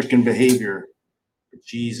criminal freaking behavior.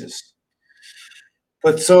 Jesus.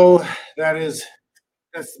 But so that's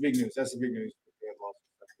the big news. That's the big news.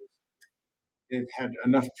 They've had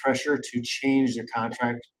enough pressure to change their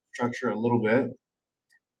contract structure a little bit.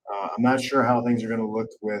 I'm not sure how things are going to look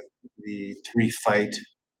with the 3-fight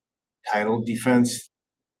title defense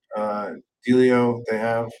dealio they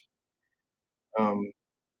have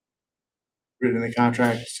written in the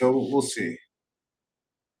contract. So we'll see.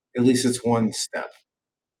 At least it's one step.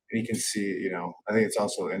 And you can see, I think it's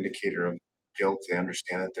also an indicator of guilt. They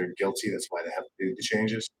understand that they're guilty. That's why they have to do the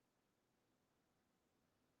changes.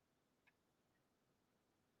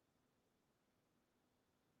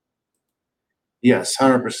 Yes,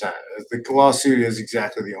 100%. The lawsuit is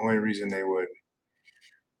exactly the only reason they would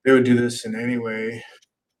do this in any way,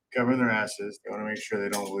 covering their asses. They want to make sure they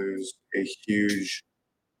don't lose a huge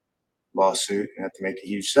lawsuit and have to make a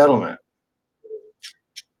huge settlement.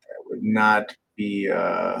 That would not be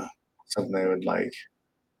something they would like.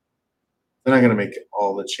 They're not going to make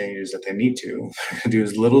all the changes that they need to. Do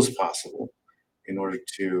as little as possible in order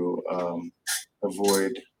to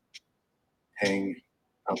avoid paying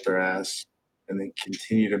out their ass, and then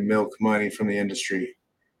continue to milk money from the industry.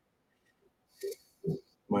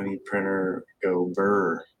 Money printer, go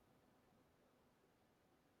burr.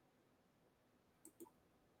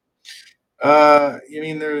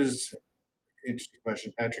 There's interesting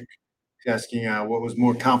question, Patrick. He's asking what was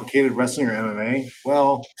more complicated, wrestling or MMA?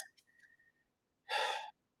 Well,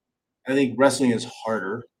 I think wrestling is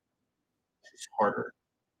harder. It's harder,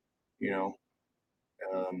 you know.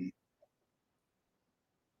 Um,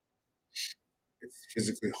 it's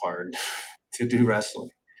physically hard to do wrestling.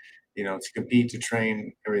 To compete, to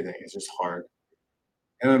train, everything is just hard.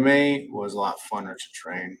 MMA was a lot funner to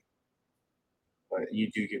train, but you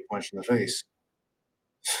do get punched in the face.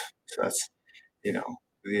 So that's, you know,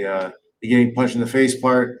 the getting punched in the face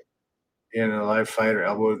part in a live fight or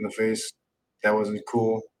elbowed in the face, that wasn't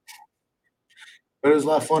cool. But it was a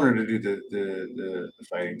lot funner to do the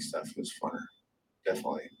fighting stuff. It was funner,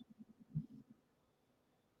 definitely.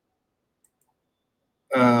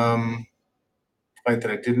 Fight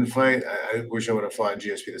that I didn't fight. I wish I would have fought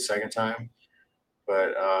GSP the second time.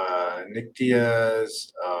 But Nick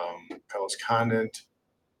Diaz, Carlos Condit,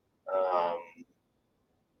 um,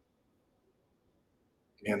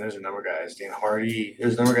 man, there's a number of guys. Dan Hardy.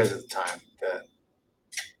 There's a number of guys at the time that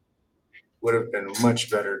would have been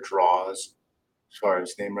much better draws as far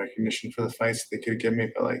as name recognition for the fights they could give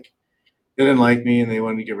me. But they didn't like me and they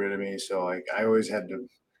wanted to get rid of me. So I always had to.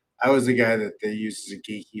 I was the guy that they used as a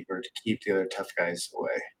gatekeeper to keep the other tough guys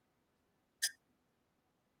away.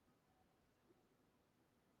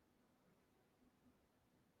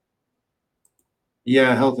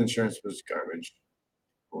 Yeah, health insurance was garbage.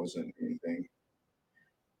 It wasn't anything.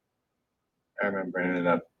 I remember it ended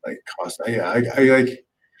up cost. Yeah, I like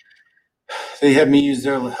they had me use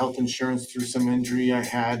their health insurance through some injury I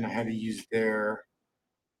had, and I had to use their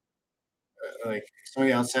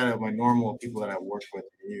somebody outside of my normal people that I worked with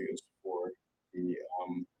to use for the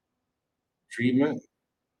treatment,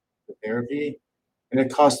 the therapy, and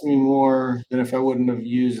it cost me more than if I wouldn't have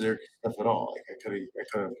used their stuff at all. I could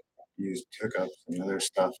have used hookups and other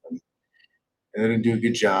stuff, and they didn't do a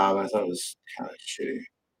good job. I thought it was kind of shitty.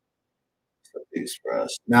 At least for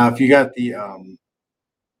us. Now, if you got the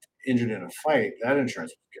injured in a fight, that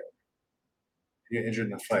insurance was good. If you get injured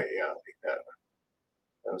in a fight, yeah, I think that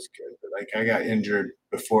was good. But I got injured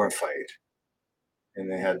before a fight,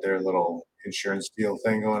 and they had their little insurance deal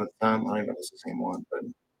thing going at the time. I don't know if it's the same one, but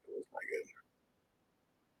it was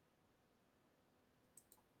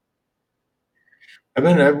not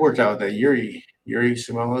good. I've worked out with that Yuri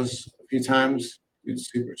Samoas a few times. He's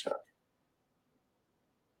super tough.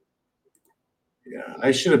 Yeah,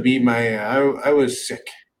 I should have beat my. I was sick.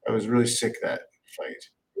 I was really sick that fight.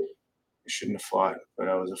 I shouldn't have fought, but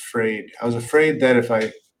I was afraid. I was afraid that if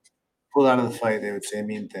I pulled out of the fight, they would say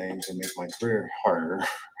mean things and make my career harder.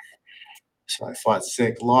 So I fought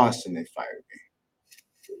sick, lost, and they fired me.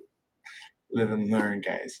 Live and learn,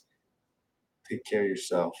 guys. Take care of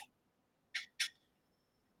yourself.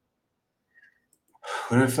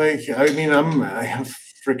 When I fight, I have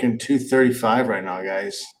freaking 235 right now,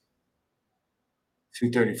 guys.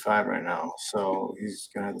 235 right now. So he's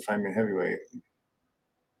gonna have to find me a heavyweight.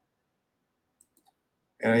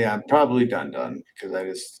 And yeah, I'm probably done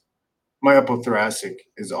because my upper thoracic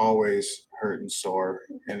is always hurt and sore,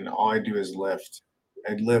 and all I do is lift.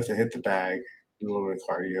 I lift, I hit the bag, do a little bit of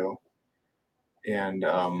cardio, and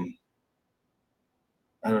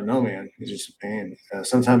I don't know, man. It's just a pain.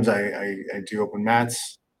 Sometimes I do open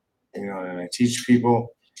mats, and I teach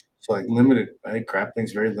people. So limited. I think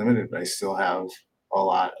grappling's very limited, but I still have a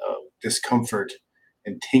lot of discomfort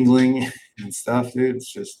and tingling and stuff, dude.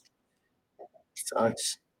 It's just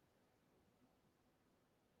sucks.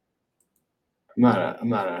 I'm not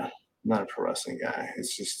a pro wrestling guy.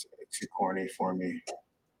 It's just too corny for me.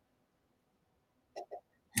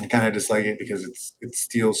 I kind of dislike it because it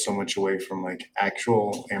steals so much away from like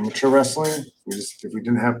actual amateur wrestling. If we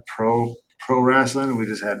didn't have pro wrestling, we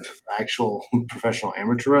just had actual professional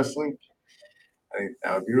amateur wrestling. I think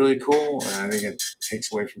that would be really cool, and I think it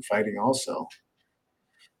takes away from fighting also,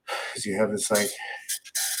 because you have this like,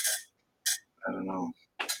 I don't know,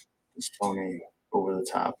 this phony over the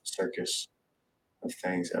top circus of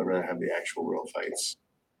things. I'd rather have the actual real fights.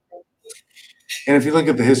 And if you look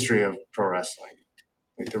at the history of pro wrestling,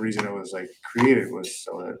 like the reason it was like created was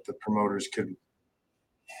so that the promoters could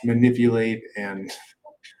manipulate and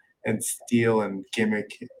steal and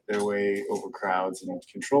gimmick their way over crowds and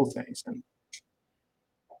control things, and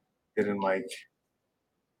they didn't like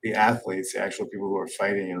the athletes, the actual people who were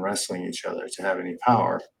fighting and wrestling each other, to have any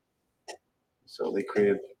power. So they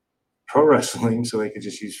created pro wrestling so they could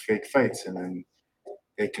just use fake fights, and then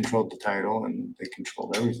they controlled the title and they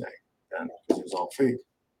controlled everything then because it was all fake.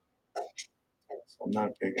 So I'm not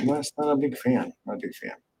a big fan. Not a big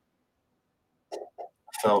fan.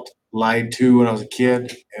 I felt lied to when I was a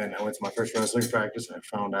kid, and I went to my first wrestling practice and I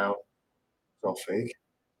found out it's all fake.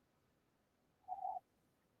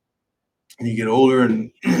 And you get older and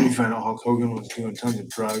you find out Hulk Hogan was doing tons of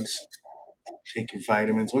drugs, taking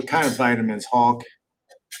vitamins. What kind of vitamins, Hulk?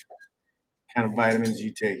 What kind of vitamins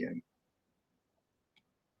you taking?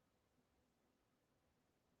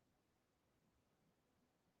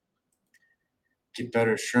 Get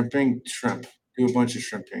better shrimping? Shrimp. Do a bunch of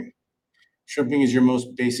shrimping. Shrimping is your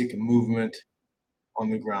most basic movement on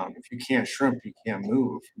the ground. If you can't shrimp, you can't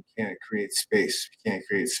move. You can't create space. If you can't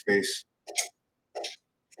create space,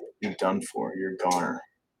 you're done for. You're a goner.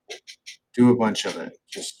 Do a bunch of it.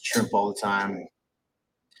 Just shrimp all the time.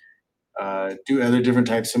 Do other different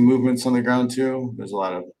types of movements on the ground too. There's a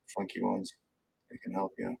lot of funky ones that can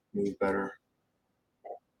help you move better.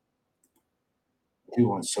 Do you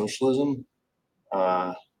want socialism?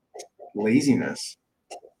 Laziness.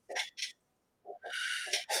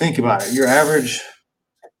 Think about it. Your average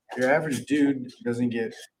dude doesn't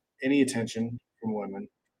get any attention from women.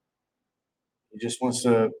 He just wants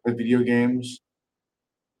to play video games,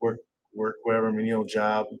 work whatever menial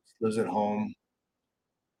job, lives at home.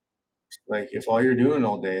 Like if all you're doing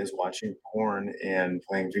all day is watching porn and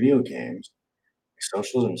playing video games,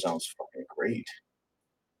 socialism sounds fucking great.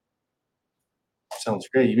 Sounds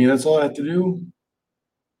great. You mean that's all I have to do?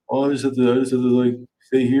 Oh, I just have to like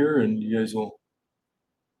stay here and you guys will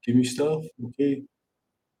give me stuff, okay?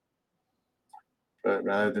 But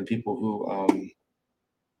rather than people who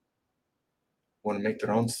want to make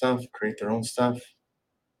their own stuff, create their own stuff,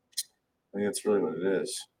 I think that's really what it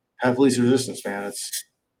is. Have least resistance, man. It's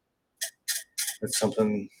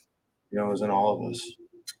something, is in all of us.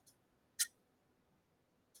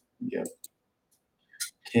 Yep.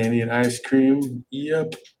 Candy and ice cream.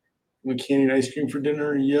 Yep. Want candy and ice cream for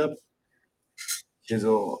dinner? Yep. Kids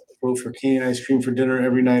will vote for candy and ice cream for dinner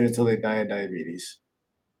every night until they die of diabetes.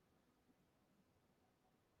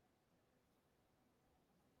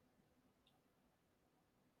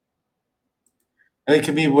 I think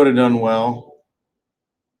Khabib would have done well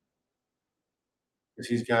because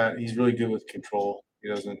he's really good with control. He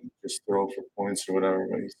doesn't just throw for points or whatever,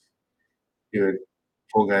 but he would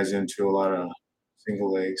pull guys into a lot of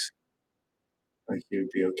single legs. I think he would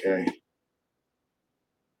be okay.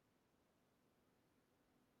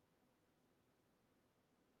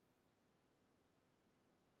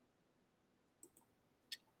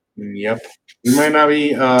 Yep. We might not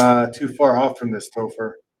be too far off from this,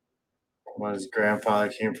 Topher. When his grandfather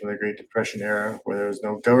came from the Great Depression era where there was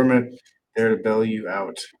no government there to bail you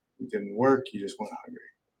out. It didn't work, you just went hungry.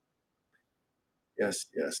 Yes.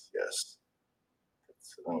 That's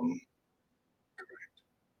correct.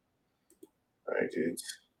 All right, dudes.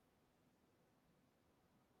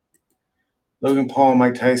 Logan Paul and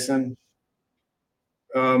Mike Tyson.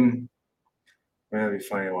 Man, it'd be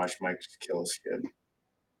funny to watch Mike just kill his kid.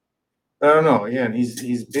 I don't know. Yeah, and he's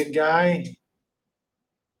a big guy.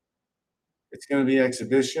 It's gonna be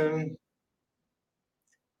exhibition.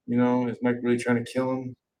 Is Mike really trying to kill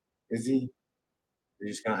him? Is he? They're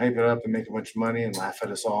just gonna hype it up and make a bunch of money and laugh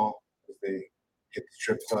at us all as they hit the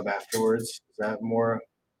strip club afterwards. Is that more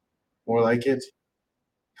like it?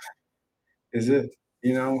 Is it?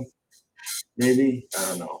 Maybe. I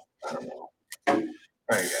don't know. All right,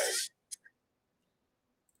 guys.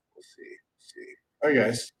 We'll see. All right,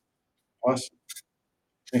 guys. Awesome.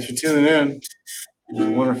 Thanks for tuning in. It was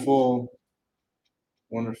a wonderful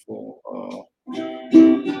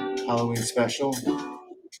Halloween special. Hope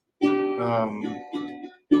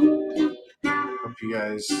you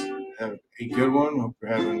guys have a good one. Hope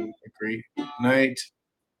you're having a great night.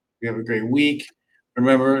 You have a great week.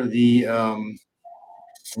 Remember, the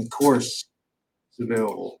Of course, it's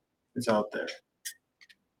available. It's out there.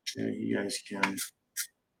 Yeah, you guys can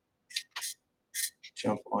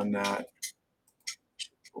jump on that.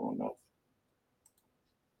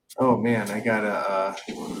 Oh man, I got a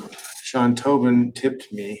Sean Tobin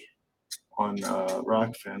tipped me on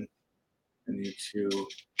Rockfin. I need to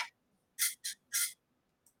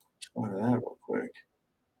respond to that real quick.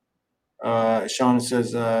 Sean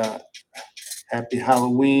says, "Happy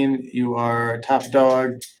Halloween! You are a top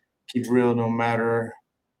dog. Keep it real, no matter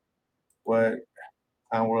what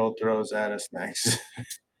our world throws at us next."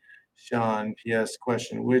 Sean, P.S.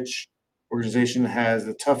 question: which organization has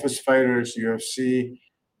the toughest fighters? UFC,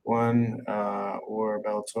 one, or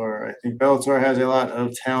Bellator? I think Bellator has a lot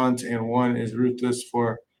of talent, and one is ruthless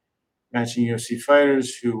for matching UFC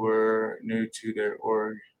fighters who were new to their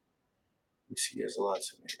org. UFC has a lot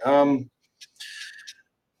to me.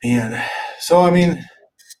 Man, so I mean,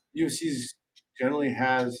 UFC's generally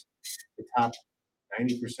has the top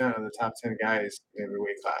 90% of the top 10 guys in every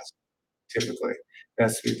weight class. Typically,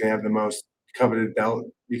 that's who they have the most coveted belt,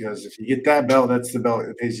 because if you get that belt, that's the belt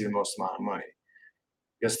that pays you the most amount of money.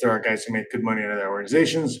 Yes, there are guys who make good money out of their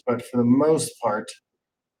organizations, but for the most part,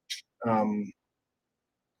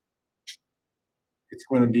 it's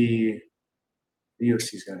going to be the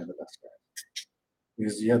UFC is going to have the best guys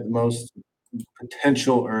because you have the most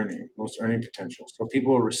earning potential. So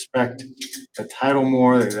people respect the title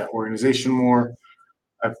more, that organization more.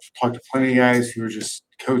 I've talked to plenty of guys who are just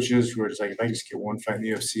coaches who are just like, if I just get one fight in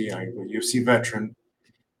the UFC, I go UFC veteran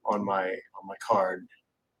on my card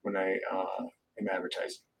when I am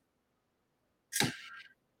advertising.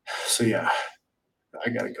 So yeah, I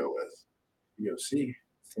got to go with UFC.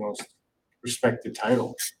 It's the most respected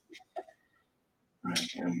title. I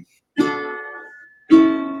am.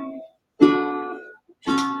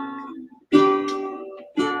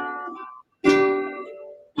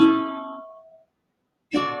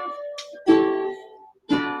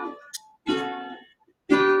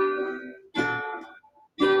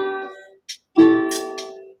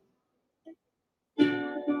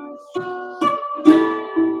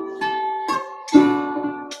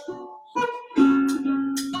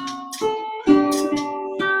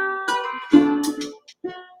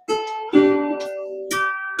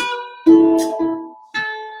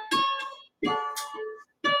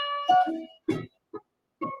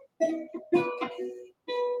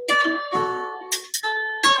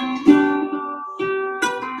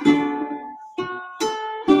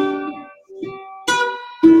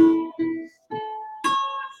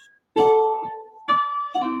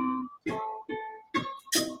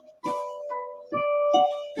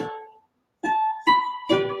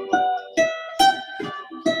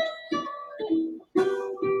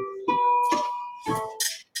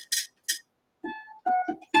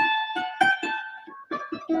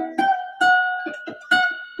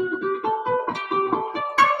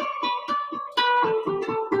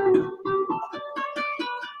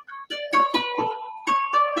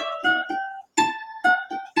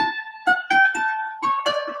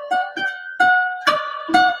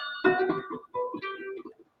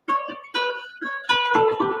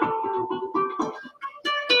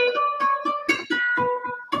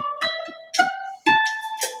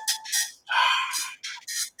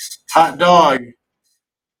 Hot dog.